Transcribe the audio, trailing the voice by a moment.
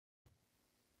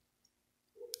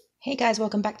Hey guys,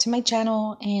 welcome back to my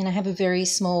channel, and I have a very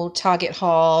small Target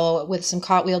haul with some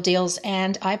Cartwheel deals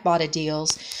and Ibotta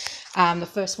deals. The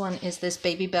first one is this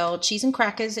Baby Bell cheese and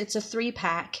crackers. It's a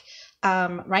 3-pack.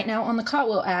 Right now on the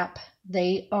Cartwheel app,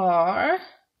 they are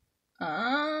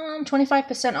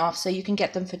 25% off, so you can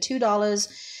get them for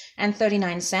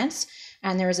 $2.39,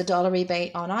 and there is a $1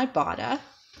 rebate on Ibotta.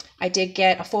 I did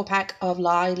get a 4-pack of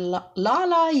La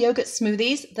yogurt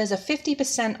smoothies. There's a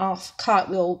 50% off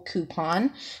Cartwheel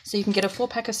coupon, so you can get a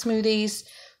 4-pack of smoothies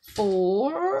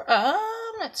for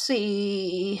let's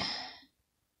see,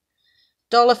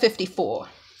 $1.54.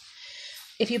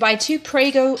 If you buy 2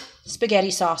 Prego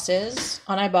spaghetti sauces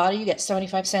on Ibotta, you get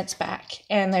 75 cents back.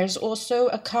 And there's also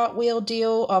a Cartwheel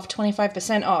deal of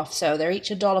 25% off, so they're each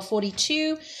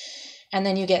 $1.42. And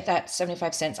then you get that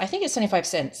 75 cents. I think it's 75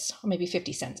 cents or maybe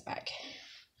 50 cents back.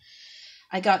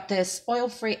 I got this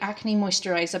oil-free acne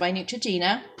moisturizer by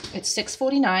Neutrogena. It's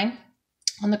 $6.49.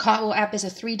 On the Cartwheel app is a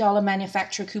 $3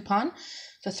 manufacturer coupon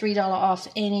for $3 off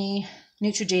any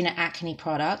Neutrogena acne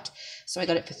product. So I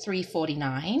got it for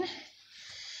 $3.49.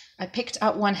 I picked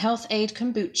up one Health Aid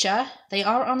kombucha. They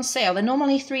are on sale. They're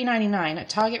normally $3.99. At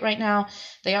Target right now,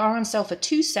 they are on sale for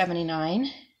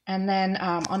 $2.79. And then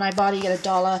on Ibotta, you get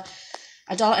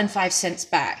 $1.05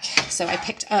 back. So I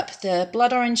picked up the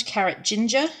blood orange carrot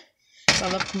ginger. So I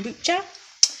love kombucha.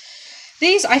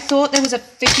 These, I thought there was a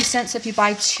 50 cents if you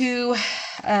buy 2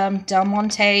 Del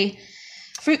Monte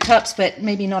fruit cups, but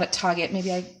maybe not at Target.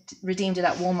 Maybe I redeemed it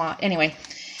at Walmart. Anyway,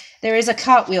 there is a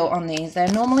Cartwheel on these.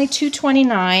 They're normally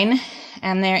 $2.29,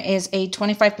 and there is a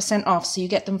 25% off, so you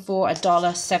get them for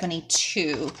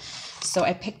 $1.72. So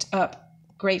I picked up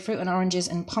grapefruit and oranges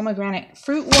and pomegranate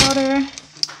fruit water,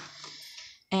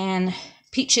 and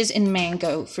peaches and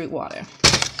mango fruit water.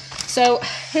 So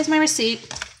here's my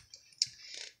receipt.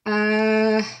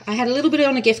 I had a little bit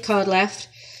on a gift card left,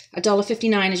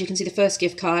 $1.59, as you can see, the first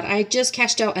gift card. I just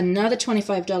cashed out another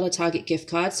 $25 Target gift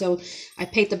card, so I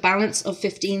paid the balance of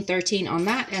 $15.13 on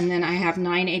that, and then I have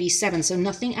 $9.87, so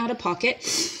nothing out of pocket,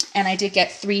 and I did get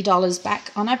 $3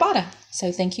 back on Ibotta.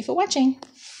 So thank you for watching.